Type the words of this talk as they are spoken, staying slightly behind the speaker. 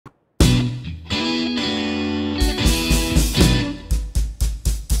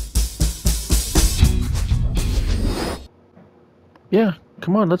Yeah,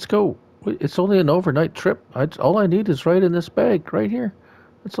 come on, let's go. It's only an overnight trip. All I need is right in this bag, right here.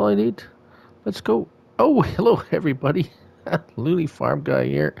 That's all I need. Let's go. Oh, hello, everybody. Looney Farm guy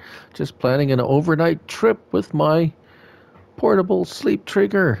here. Just planning an overnight trip with my portable sleep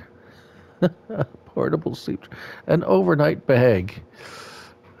trigger. Portable sleep, an overnight bag.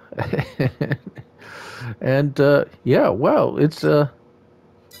 And yeah, wow, it's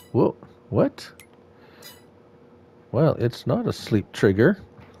whoa, what? Well, it's not a sleep trigger.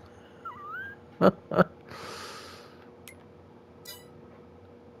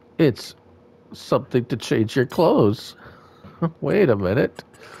 It's something to change your clothes. Wait a minute.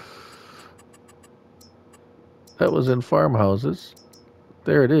 That was in farmhouses.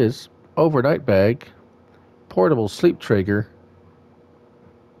 There it is. Overnight bag. Portable sleep trigger.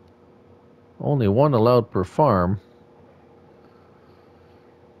 Only one allowed per farm.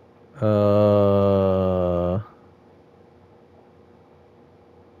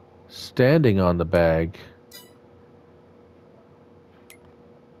 Standing on the bag.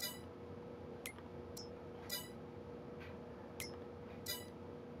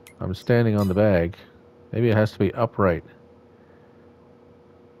 I'm standing on the bag. Maybe it has to be upright.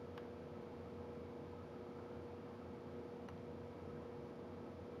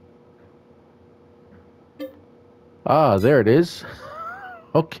 Ah, there it is.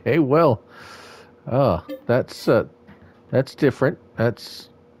 Okay, well, that's different. That's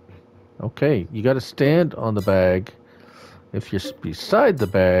okay. You got to stand on the bag. If you're beside the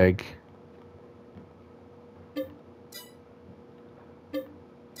bag,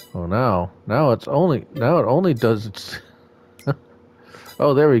 oh, now it only does its.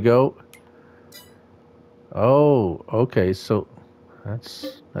 Oh, there we go. Oh, okay. So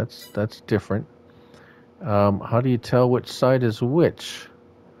that's different. How do you tell which side is which?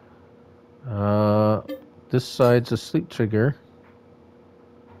 This side's a sleep trigger.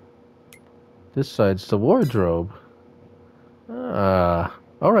 This side's the wardrobe. All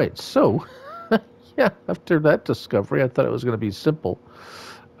right. So, yeah, after that discovery, I thought it was going to be simple.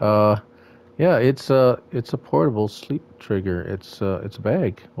 Uh, yeah, it's a portable sleep trigger. It's a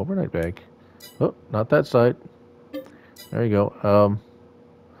bag, overnight bag. Oh, not that side. There you go.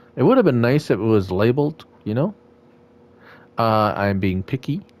 It would have been nice if it was labeled, you know. I'm being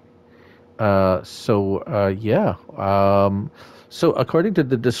picky. Yeah. So according to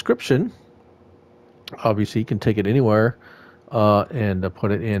the description, obviously you can take it anywhere, and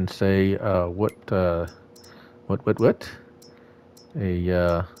put it in, say, what? A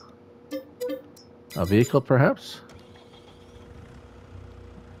a vehicle, perhaps.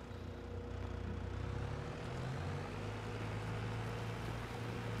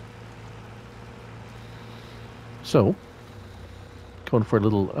 So, going for a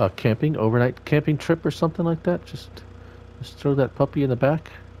little overnight camping trip or something like that. Just throw that puppy in the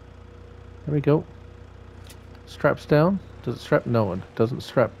back. There we go. Straps down. Does it strap? No, it doesn't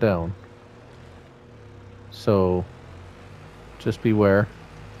strap down. So, just beware.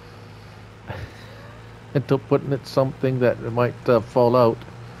 And don't put in it something that might fall out.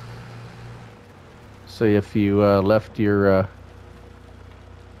 Say if you left your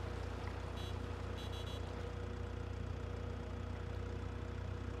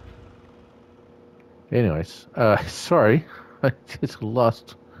anyways, sorry, I just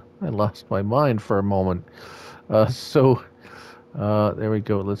I lost my mind for a moment. There we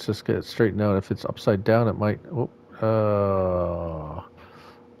go. Let's just get it straightened out. If it's upside down, it might. Oh,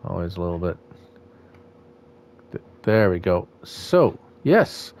 always a little bit. There we go. So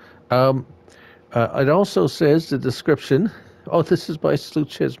yes, it also says the description. Oh, this is by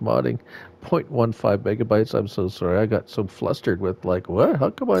Schultz Modding, 0.15 megabytes. I'm so sorry. I got so flustered with like, what? How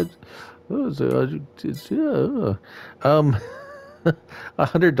come I? Oh, yeah.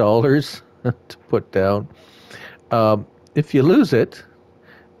 $100 to put down. If you lose it,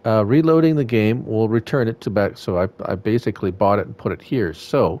 reloading the game will return it to back. So I basically bought it and put it here.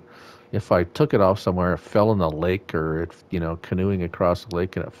 So if I took it off somewhere, it fell in a lake, or it, canoeing across the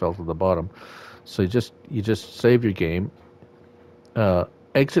lake and it fell to the bottom. So you just save your game,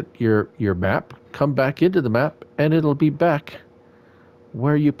 exit your map, come back into the map, and it'll be back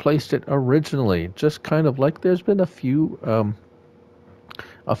where you placed it originally. Just kind of like there's been a few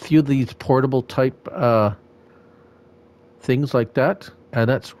of these portable type things like that, and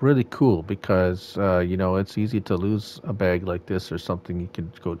that's really cool because it's easy to lose a bag like this or something. You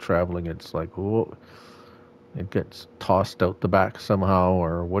can go traveling, it's like, oh, it gets tossed out the back somehow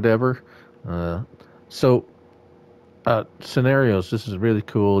or whatever. So scenarios, this is really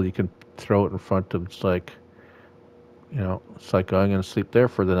cool. You can throw it in front of, it's like, it's like, oh, I'm going to sleep there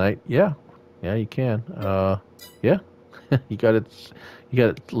for the night. Yeah, you can. Yeah. You got it. You got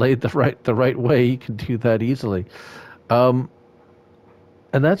it laid the right way. You can do that easily. Um,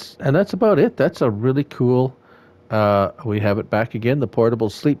 and that's about it. That's a really cool. We have it back again. The portable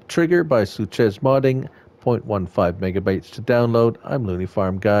sleep trigger by Schultz Modding. 0.15 megabytes to download. I'm Looney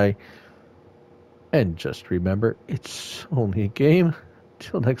Farm Guy. And just remember, it's only a game.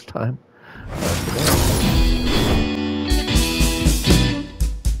 Till next time. Bye for now.